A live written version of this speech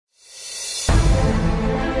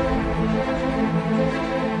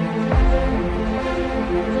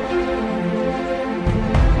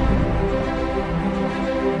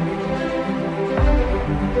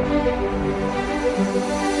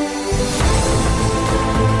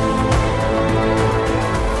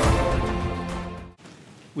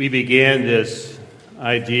We began this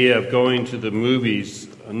idea of going to the movies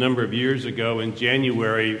a number of years ago in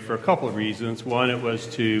January for a couple of reasons. One, it was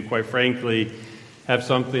to, quite frankly, have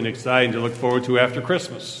something exciting to look forward to after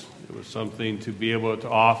Christmas. It was something to be able to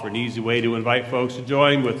offer an easy way to invite folks to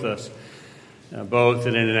join with us, both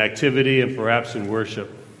in an activity and perhaps in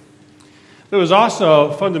worship. There was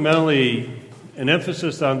also fundamentally an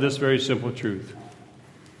emphasis on this very simple truth.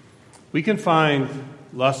 We can find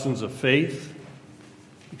lessons of faith,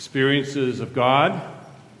 experiences of God,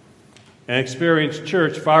 and experience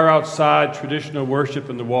church far outside traditional worship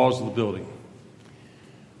in the walls of the building.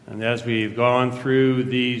 And as we've gone through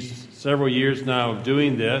these several years now of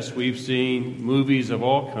doing this, we've seen movies of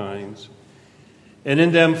all kinds, and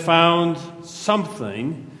in them found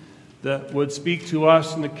something that would speak to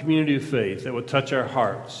us in the community of faith, that would touch our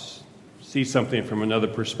hearts, see something from another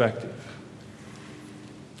perspective.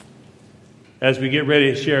 As we get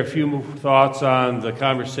ready to share a few thoughts on the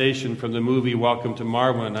conversation from the movie Welcome to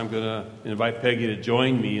Marwin, I'm going to invite Peggy to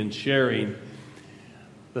join me in sharing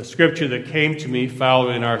the scripture that came to me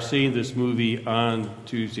following our seeing this movie on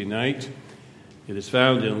Tuesday night. It is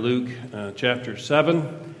found in Luke chapter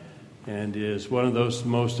 7 and is one of those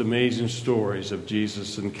most amazing stories of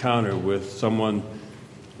Jesus' encounter with someone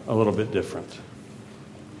a little bit different.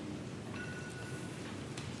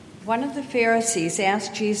 One of the Pharisees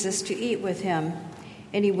asked Jesus to eat with him,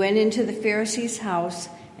 and he went into the Pharisee's house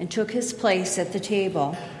and took his place at the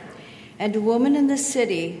table. And a woman in the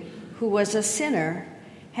city, who was a sinner,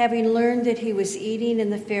 having learned that he was eating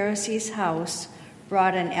in the Pharisee's house,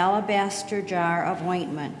 brought an alabaster jar of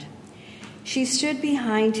ointment. She stood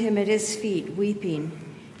behind him at his feet, weeping,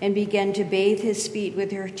 and began to bathe his feet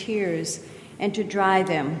with her tears and to dry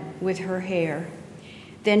them with her hair.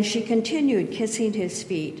 Then she continued kissing his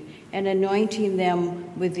feet and anointing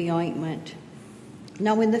them with the ointment.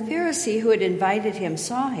 Now when the Pharisee who had invited him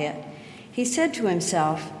saw it, he said to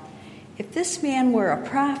himself, "If this man were a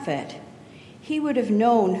prophet, he would have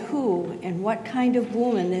known who and what kind of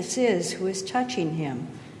woman this is who is touching him,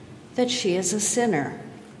 that she is a sinner."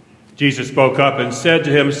 Jesus spoke up and said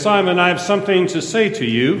to him, "Simon, I have something to say to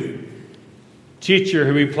you." "Teacher,"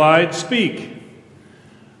 he replied, "speak."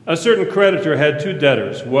 A certain creditor had two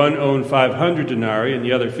debtors. One owed 500 denarii and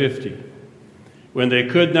the other 50. When they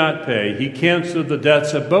could not pay, he canceled the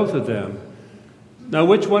debts of both of them. Now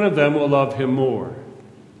which one of them will love him more?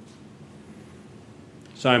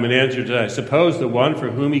 Simon answered, "I suppose the one for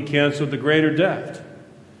whom he canceled the greater debt."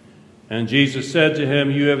 And Jesus said to him,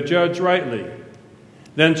 "You have judged rightly."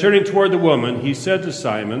 Then turning toward the woman, he said to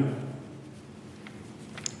Simon,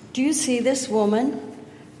 "Do you see this woman?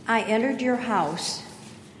 I entered your house.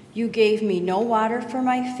 You gave me no water for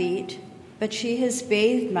my feet, but she has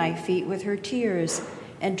bathed my feet with her tears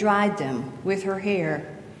and dried them with her hair.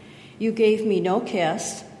 You gave me no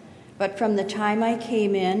kiss, but from the time I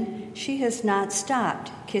came in, she has not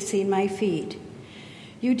stopped kissing my feet.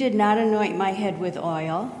 You did not anoint my head with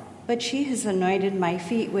oil, but she has anointed my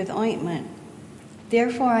feet with ointment.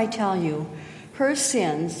 Therefore I tell you, her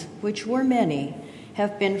sins, which were many,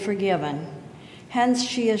 have been forgiven. Hence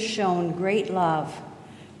she has shown great love.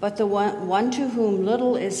 But the one to whom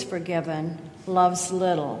little is forgiven loves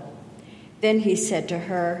little." Then he said to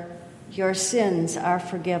her, "Your sins are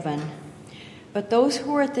forgiven." But those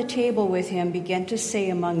who were at the table with him began to say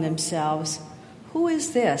among themselves, "Who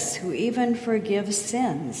is this who even forgives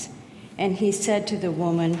sins?" And he said to the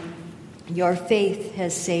woman, "Your faith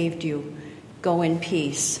has saved you. Go in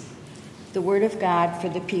peace." The word of God for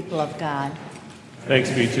the people of God. Thanks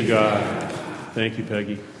be to God. Thank you,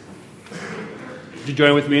 Peggy. Would you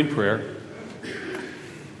join with me in prayer?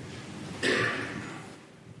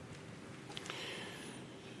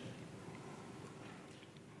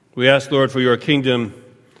 We ask, Lord, for your kingdom,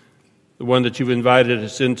 the one that you've invited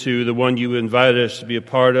us into, the one you invited us to be a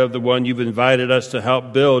part of, the one you've invited us to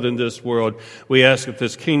help build in this world. We ask that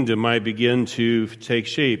this kingdom might begin to take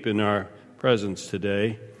shape in our presence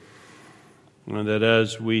today, and that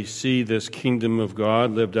as we see this kingdom of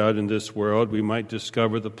God lived out in this world, we might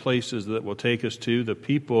discover the places that will take us to, the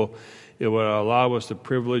people it will allow us the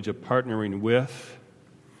privilege of partnering with,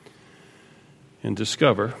 and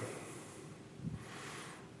discover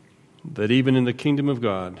that even in the kingdom of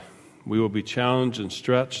God, we will be challenged and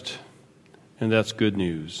stretched, and that's good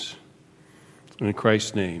news. In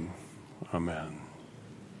Christ's name, amen.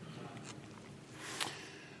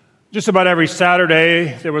 Just about every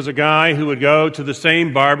Saturday, there was a guy who would go to the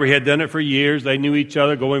same barber. He had done it for years. They knew each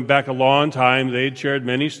other going back a long time. They had shared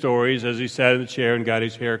many stories as he sat in the chair and got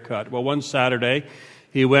his hair cut. Well, one Saturday,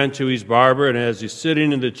 he went to his barber, and as he's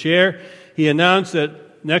sitting in the chair, he announced that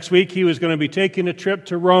next week he was going to be taking a trip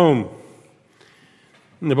to Rome.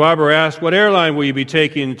 And the barber asked, "What airline will you be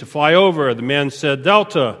taking to fly over?" The man said,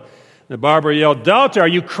 "Delta." The barber yelled, "Delta, are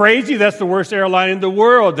you crazy? That's the worst airline in the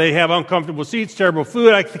world. They have uncomfortable seats, terrible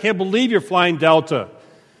food. I can't believe you're flying Delta."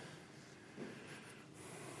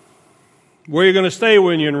 "Where are you going to stay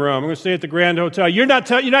when you're in Rome?" "I'm going to stay at the Grand Hotel." You're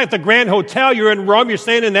not at the Grand Hotel. You're in Rome. You're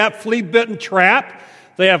staying in that flea-bitten trap.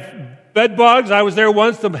 They have bed bugs. I was there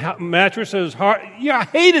once. The mattress is hard. Yeah, I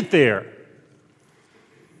hate it there.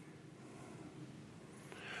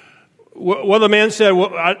 Well, the man said,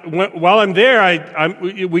 "While I'm there,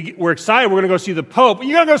 we're excited. We're going to go see the Pope."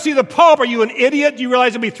 "You're going to go see the Pope? Are you an idiot? Do you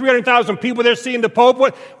realize there'll be 300,000 people there seeing the Pope?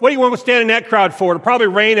 What do you want to stand in that crowd for? It'll probably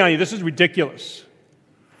rain on you. This is ridiculous."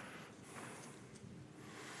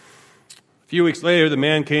 A few weeks later, the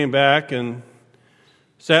man came back and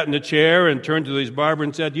sat in the chair and turned to his barber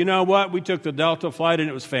and said, "You know what? We took the Delta flight and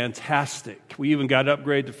it was fantastic. We even got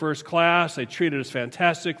upgraded to first class. They treated us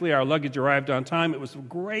fantastically. Our luggage arrived on time. It was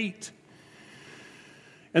great.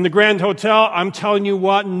 And the Grand Hotel, I'm telling you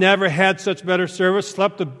what, never had such better service.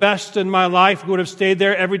 Slept the best in my life. Would have stayed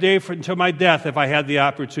there every day until my death if I had the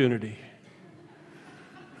opportunity."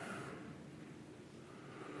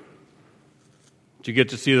 Did you get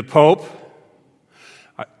to see the Pope?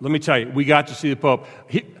 Let me tell you, we got to see the Pope.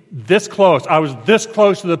 This close. I was this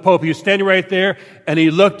close to the Pope. He was standing right there, and he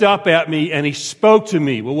looked up at me, and he spoke to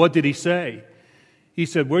me. Well, what did he say? He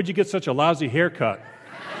said, "Where'd you get such a lousy haircut?"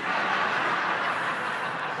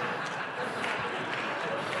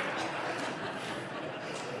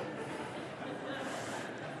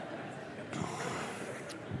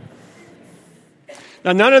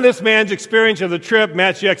 Now, none of this man's experience of the trip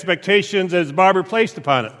matched the expectations that his barber placed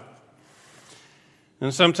upon it.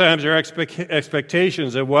 And sometimes our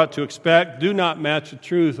expectations of what to expect do not match the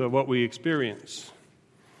truth of what we experience.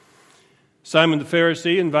 Simon the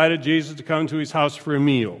Pharisee invited Jesus to come to his house for a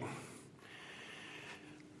meal.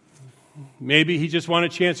 Maybe he just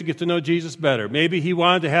wanted a chance to get to know Jesus better. Maybe he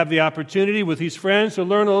wanted to have the opportunity with his friends to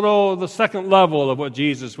learn a little of the second level of what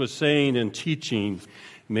Jesus was saying and teaching.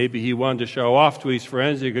 Maybe he wanted to show off to his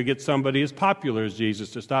friends he could get somebody as popular as Jesus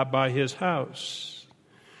to stop by his house.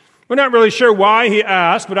 We're not really sure why he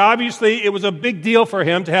asked, but obviously it was a big deal for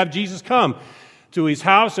him to have Jesus come to his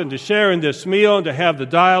house and to share in this meal and to have the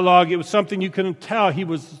dialogue. It was something you couldn't tell he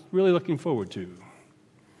was really looking forward to.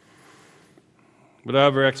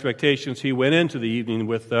 Whatever expectations he went into the evening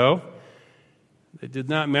with, though, they did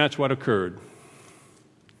not match what occurred.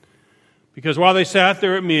 Because while they sat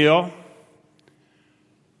there at meal,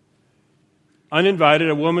 uninvited,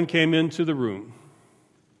 a woman came into the room.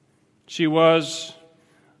 She was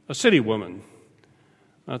a city woman.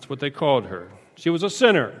 That's what they called her. She was a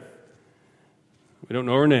sinner. We don't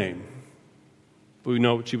know her name, but we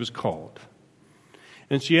know what she was called.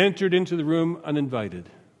 And she entered into the room uninvited.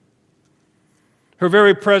 Her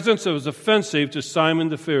very presence was offensive to Simon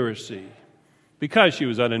the Pharisee because she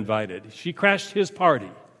was uninvited. She crashed his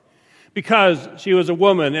party because she was a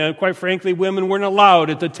woman, and quite frankly, women weren't allowed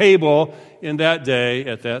at the table in that day,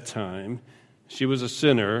 at that time. She was a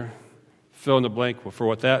sinner. Fill in the blank for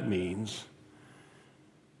what that means.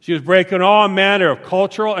 She was breaking all manner of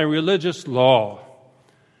cultural and religious law.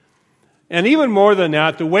 And even more than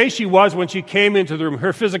that, the way she was when she came into the room,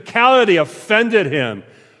 her physicality offended him.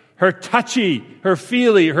 Her touchy, her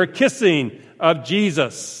feely, her kissing of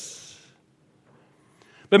Jesus.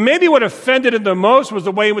 But maybe what offended him the most was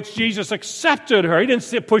the way in which Jesus accepted her. He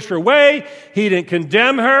didn't push her away. He didn't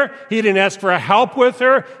condemn her. He didn't ask for help with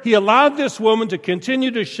her. He allowed this woman to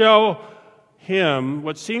continue to show him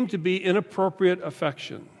what seemed to be inappropriate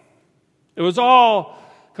affection. It was all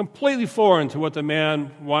completely foreign to what the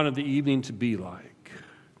man wanted the evening to be like.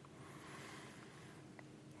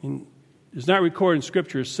 It's not recorded in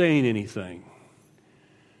Scripture saying anything.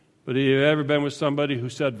 But have you ever been with somebody who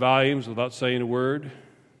said volumes without saying a word?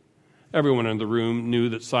 Everyone in the room knew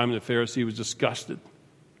that Simon the Pharisee was disgusted.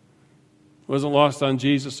 It wasn't lost on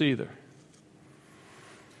Jesus either.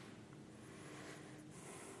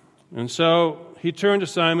 And so he turned to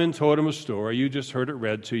Simon, told him a story. You just heard it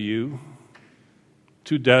read to you.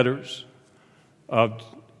 Two debtors of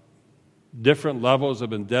different levels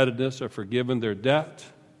of indebtedness are forgiven their debt.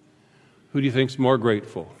 Who do you think's more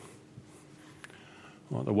grateful?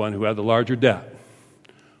 Well, the one who had the larger debt,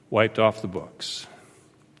 wiped off the books.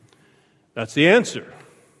 That's the answer.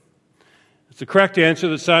 It's the correct answer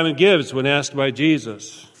that Simon gives when asked by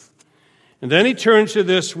Jesus. And then he turns to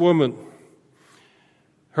this woman.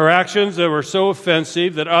 Her actions that were so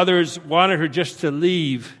offensive that others wanted her just to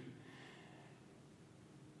leave.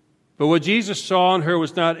 But what Jesus saw in her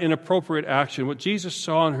was not inappropriate action. What Jesus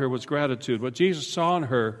saw in her was gratitude. What Jesus saw in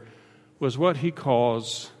her was what he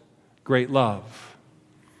calls great love.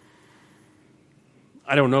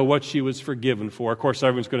 I don't know what she was forgiven for. Of course,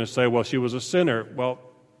 everyone's going to say, well, she was a sinner. Well,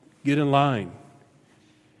 get in line.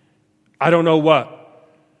 I don't know what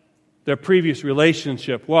their previous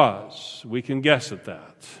relationship was. We can guess at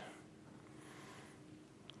that.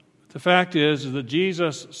 The fact is that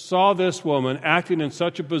Jesus saw this woman acting in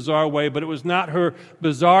such a bizarre way, but it was not her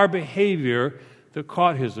bizarre behavior that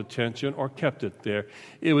caught his attention or kept it there.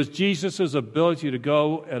 It was Jesus' ability to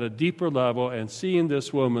go at a deeper level and see in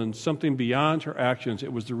this woman something beyond her actions.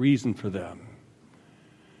 It was the reason for them.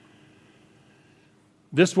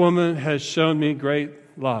 This woman has shown me great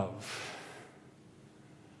love.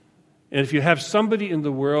 And if you have somebody in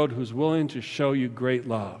the world who's willing to show you great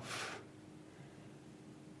love,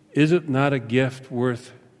 is it not a gift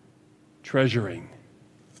worth treasuring?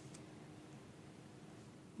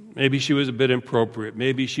 Maybe she was a bit inappropriate.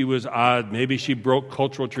 Maybe she was odd. Maybe she broke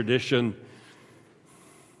cultural tradition.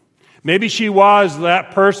 Maybe she was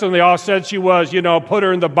that person they all said she was, put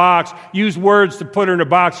her in the box, use words to put her in a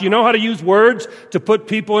box. You know how to use words to put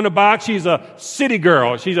people in a box? She's a city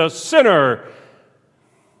girl. She's a sinner.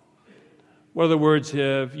 What other words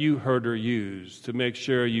have you heard her use to make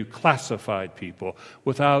sure you classified people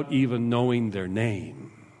without even knowing their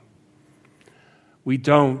name? We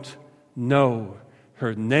don't know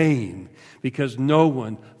her name because no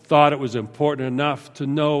one thought it was important enough to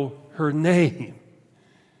know her name.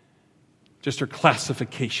 Just her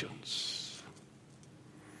classifications.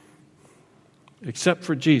 Except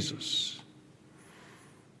for Jesus.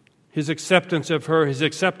 His acceptance of her, his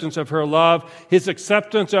acceptance of her love, his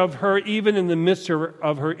acceptance of her even in the midst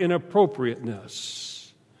of her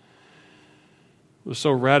inappropriateness was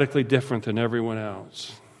so radically different than everyone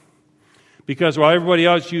else. Because while everybody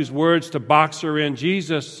else used words to box her in,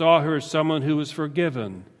 Jesus saw her as someone who was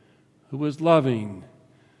forgiven, who was loving,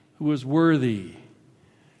 who was worthy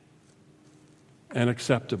and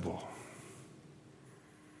acceptable.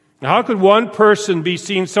 Now, how could one person be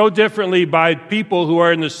seen so differently by people who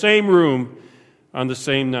are in the same room on the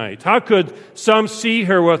same night? How could some see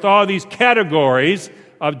her with all these categories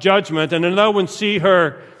of judgment and another one see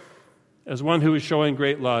her as one who is showing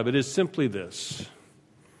great love? It is simply this.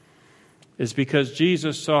 It's because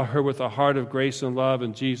Jesus saw her with a heart of grace and love,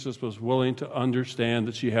 and Jesus was willing to understand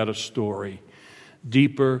that she had a story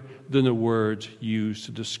deeper than the words used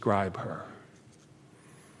to describe her.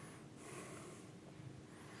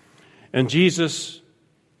 And Jesus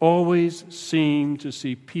always seemed to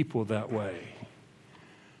see people that way.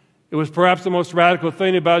 It was perhaps the most radical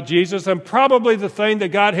thing about Jesus and probably the thing that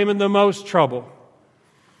got him in the most trouble.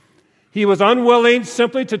 He was unwilling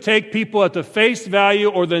simply to take people at the face value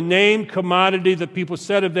or the name commodity that people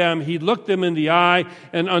said of them. He looked them in the eye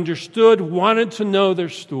and understood, wanted to know their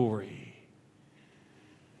story.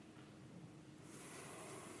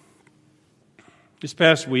 This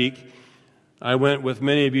past week, I went with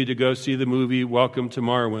many of you to go see the movie Welcome to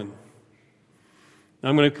Marwen.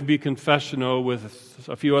 I'm going to be confessional with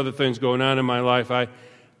a few other things going on in my life. I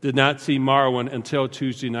did not see Marwen until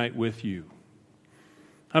Tuesday night with you.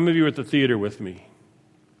 How many of you were at the theater with me?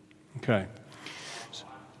 Okay.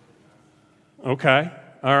 Okay.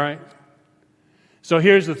 All right. So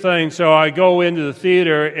here's the thing. So I go into the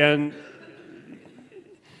theater, and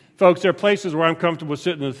folks, there are places where I'm comfortable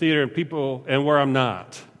sitting in the theater and where I'm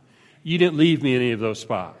not. You didn't leave me any of those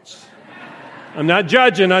spots. I'm not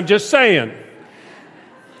judging, I'm just saying.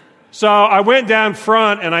 So I went down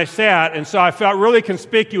front and I sat, and so I felt really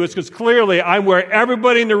conspicuous because clearly I'm where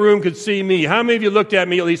everybody in the room could see me. How many of you looked at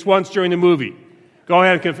me at least once during the movie? Go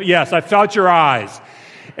ahead and yes, I felt your eyes.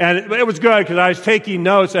 And it was good because I was taking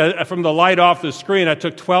notes from the light off the screen. I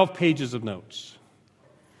took 12 pages of notes.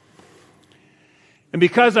 And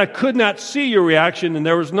because I could not see your reaction and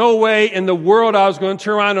there was no way in the world I was going to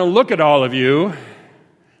turn around and look at all of you,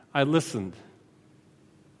 I listened.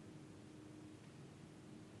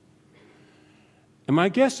 And my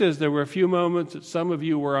guess is there were a few moments that some of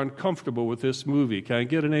you were uncomfortable with this movie. Can I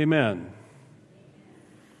get an amen?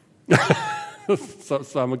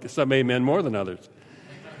 Some amen more than others.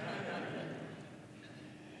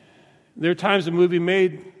 There are times the movie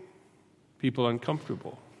made people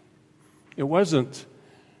uncomfortable. It wasn't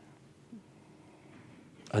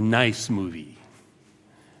a nice movie.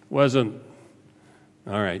 It wasn't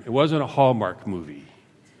a Hallmark movie.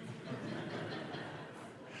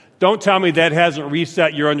 Don't tell me that hasn't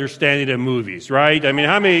reset your understanding of movies, right? I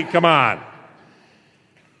mean, come on.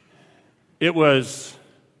 It was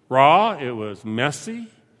raw, it was messy,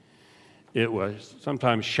 it was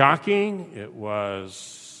sometimes shocking, it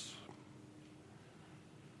was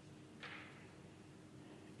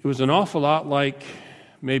an awful lot like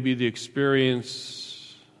maybe the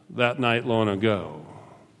experience that night long ago.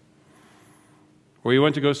 Or you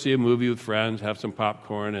went to go see a movie with friends, have some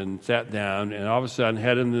popcorn, and sat down, and all of a sudden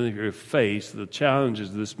had in your face the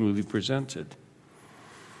challenges this movie presented.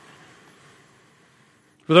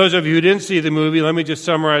 For those of you who didn't see the movie, let me just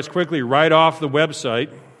summarize quickly right off the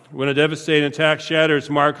website. When a devastating attack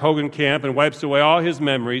shatters Mark Hogenkamp and wipes away all his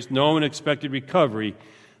memories, no one expected recovery.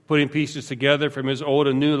 Putting pieces together from his old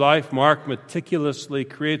and new life, Mark meticulously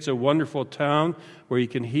creates a wonderful town where he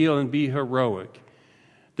can heal and be heroic.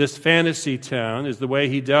 This fantasy town is the way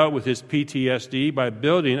he dealt with his PTSD by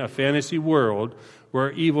building a fantasy world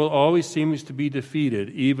where evil always seems to be defeated,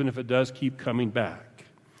 even if it does keep coming back.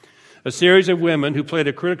 A series of women who played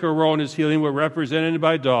a critical role in his healing were represented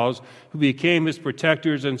by dolls who became his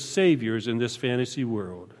protectors and saviors in this fantasy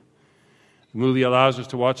world. The movie allows us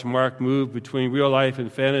to watch Mark move between real life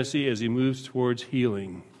and fantasy as he moves towards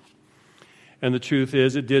healing. And the truth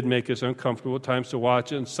is, it did make us uncomfortable at times to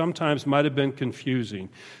watch it, and sometimes might have been confusing.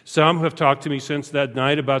 Some have talked to me since that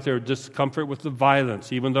night about their discomfort with the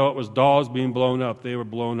violence. Even though it was dolls being blown up, they were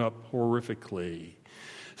blown up horrifically.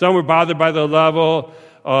 Some were bothered by the level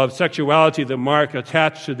of sexuality that Mark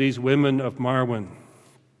attached to these women of Marwen.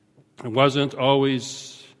 It wasn't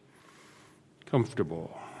always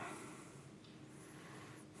comfortable.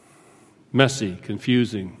 Messy,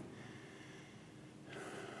 confusing.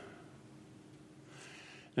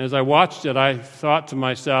 As I watched it, I thought to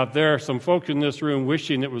myself, there are some folks in this room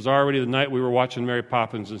wishing it was already the night we were watching Mary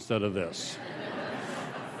Poppins instead of this.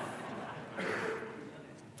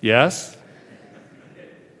 Yes?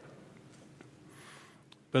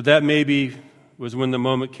 But that maybe was when the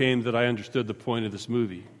moment came that I understood the point of this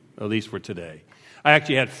movie, at least for today. I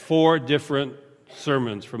actually had 4 different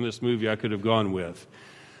sermons from this movie I could have gone with.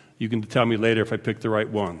 You can tell me later if I picked the right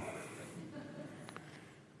one.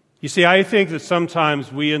 You see, I think that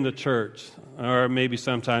sometimes we in the church, or maybe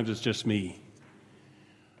sometimes it's just me,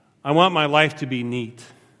 I want my life to be neat.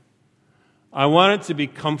 I want it to be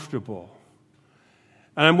comfortable.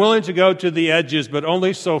 And I'm willing to go to the edges, but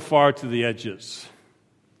only so far to the edges.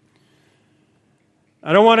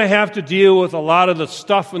 I don't want to have to deal with a lot of the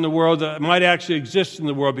stuff in the world that might actually exist in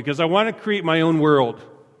the world because I want to create my own world.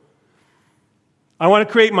 I want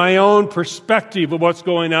to create my own perspective of what's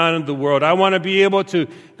going on in the world. I want to be able to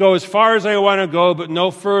go as far as I want to go, but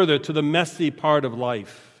no further to the messy part of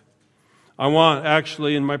life. I want,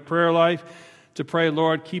 actually, in my prayer life, to pray,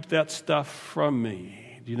 Lord, keep that stuff from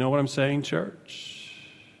me. Do you know what I'm saying, church?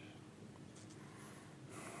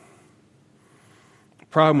 The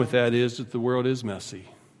problem with that is that the world is messy.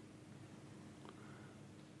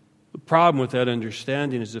 The problem with that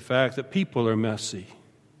understanding is the fact that people are messy.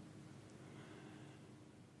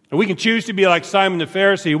 And we can choose to be like Simon the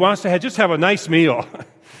Pharisee who wants to just have a nice meal,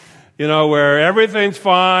 where everything's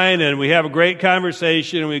fine and we have a great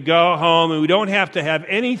conversation and we go home and we don't have to have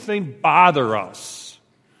anything bother us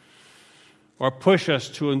or push us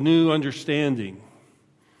to a new understanding.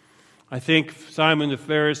 I think Simon the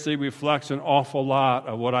Pharisee reflects an awful lot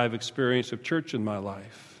of what I've experienced of church in my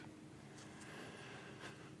life.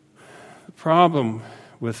 The problem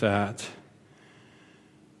with that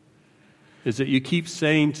is that you keep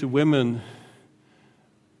saying to women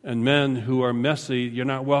and men who are messy, you're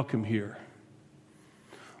not welcome here.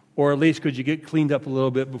 Or at least could you get cleaned up a little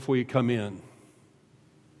bit before you come in?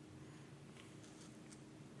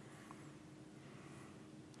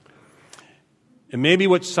 And maybe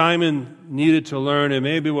what Simon needed to learn, and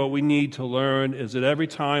maybe what we need to learn, is that every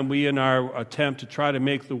time we in our attempt to try to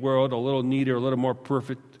make the world a little neater, a little more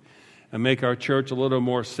perfect, and make our church a little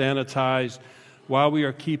more sanitized, while we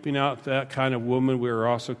are keeping out that kind of woman, we are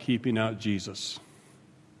also keeping out Jesus.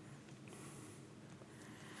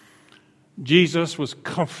 Jesus was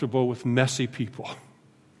comfortable with messy people.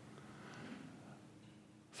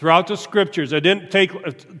 Throughout the Scriptures,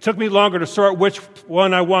 it took me longer to sort which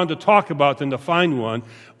one I wanted to talk about than to find one.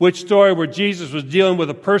 Which story where Jesus was dealing with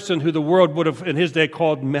a person who the world would have in his day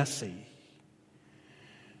called messy.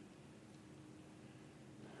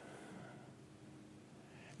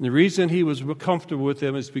 And the reason he was comfortable with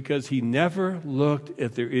them is because he never looked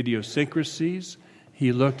at their idiosyncrasies.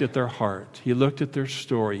 He looked at their heart. He looked at their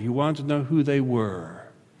story. He wanted to know who they were.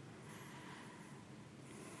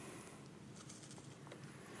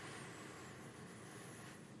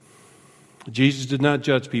 Jesus did not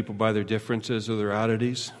judge people by their differences or their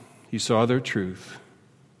oddities. He saw their truth.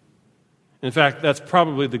 In fact, that's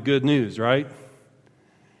probably the good news, right?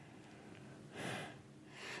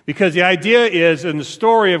 Because the idea is, in the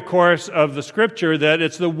story, of course, of the Scripture, that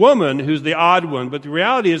it's the woman who's the odd one. But the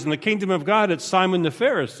reality is, in the kingdom of God, it's Simon the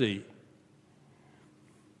Pharisee.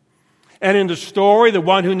 And in the story, the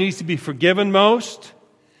one who needs to be forgiven most,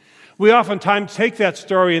 We oftentimes take that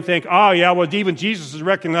story and think, oh, yeah, well, even Jesus is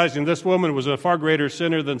recognizing this woman was a far greater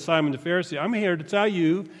sinner than Simon the Pharisee. I'm here to tell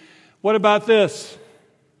you, what about this?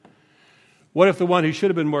 What if the one who should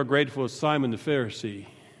have been more grateful is Simon the Pharisee?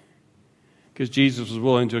 Because Jesus was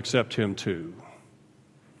willing to accept him too.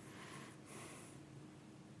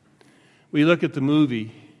 We look at the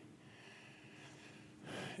movie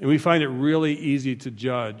and we find it really easy to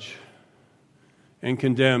judge and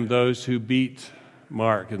condemn those who beat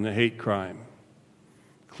Mark in the hate crime.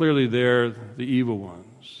 Clearly, they're the evil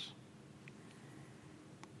ones.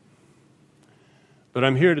 But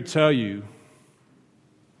I'm here to tell you,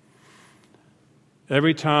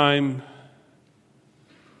 every time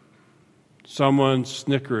someone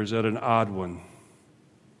snickers at an odd one,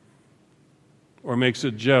 or makes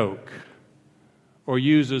a joke, or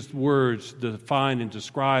uses words to define and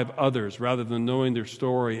describe others rather than knowing their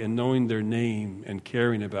story and knowing their name and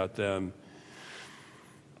caring about them,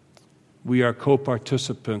 we are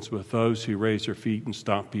co-participants with those who raise their feet and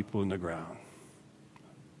stomp people in the ground.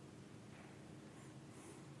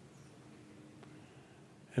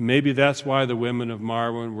 And maybe that's why the women of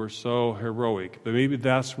Marwan were so heroic. But maybe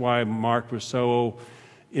that's why Mark was so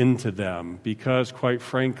into them. Because, quite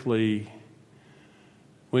frankly,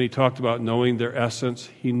 when he talked about knowing their essence,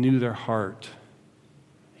 he knew their heart.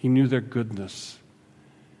 He knew their goodness.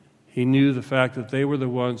 He knew the fact that they were the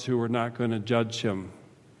ones who were not going to judge him.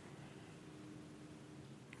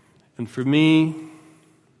 And for me,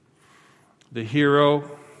 the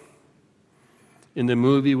hero in the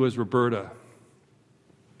movie was Roberta.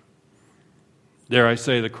 Dare I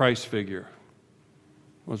say, the Christ figure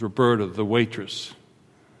was Roberta, the waitress,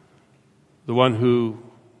 the one who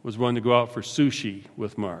was willing to go out for sushi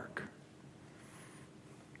with Mark.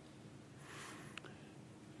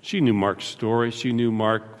 She knew Mark's story. She knew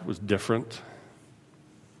Mark was different.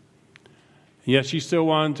 And yet she still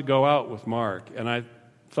wanted to go out with Mark. And I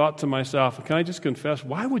thought to myself, can I just confess,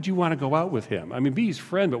 why would you want to go out with him? I mean, be his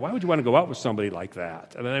friend, but why would you want to go out with somebody like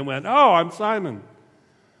that? And then I went, oh, I'm Simon.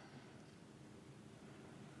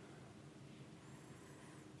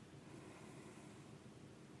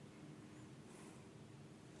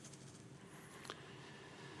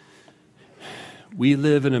 We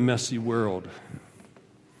live in a messy world.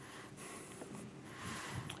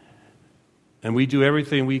 And we do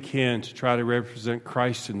everything we can to try to represent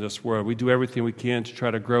Christ in this world. We do everything we can to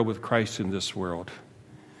try to grow with Christ in this world.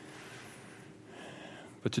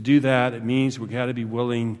 But to do that, it means we've got to be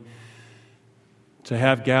willing to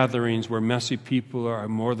have gatherings where messy people are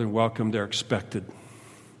more than welcome, they're expected.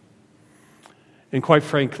 And quite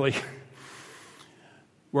frankly,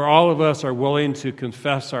 where all of us are willing to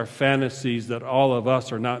confess our fantasies that all of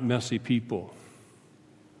us are not messy people.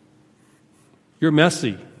 You're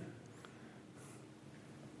messy.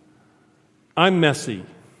 I'm messy.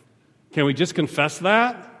 Can we just confess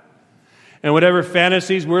that? And whatever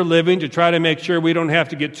fantasies we're living to try to make sure we don't have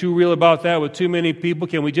to get too real about that with too many people,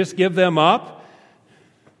 can we just give them up?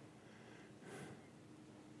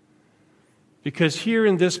 Because here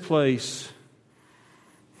in this place,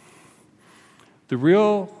 the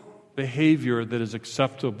real behavior that is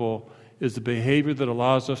acceptable is the behavior that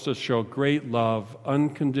allows us to show great love,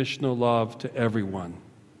 unconditional love to everyone.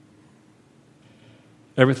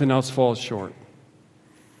 Everything else falls short.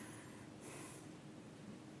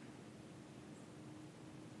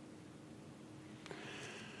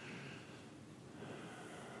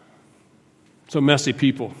 So messy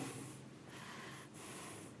people.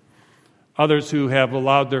 Others who have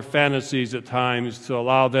allowed their fantasies at times to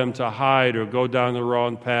allow them to hide or go down the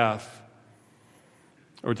wrong path,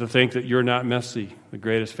 or to think that you're not messy, the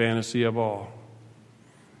greatest fantasy of all.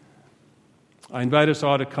 I invite us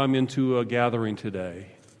all to come into a gathering today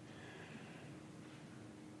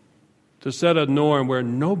to set a norm where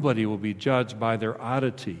nobody will be judged by their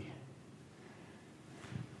oddity.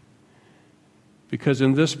 Because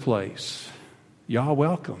in this place, y'all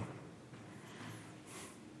welcome.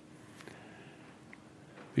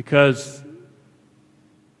 Because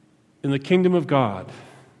in the kingdom of God,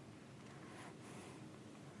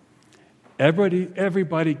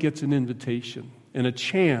 everybody gets an invitation and a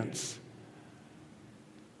chance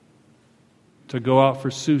to go out for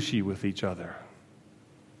sushi with each other.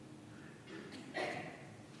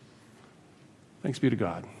 Thanks be to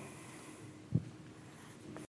God.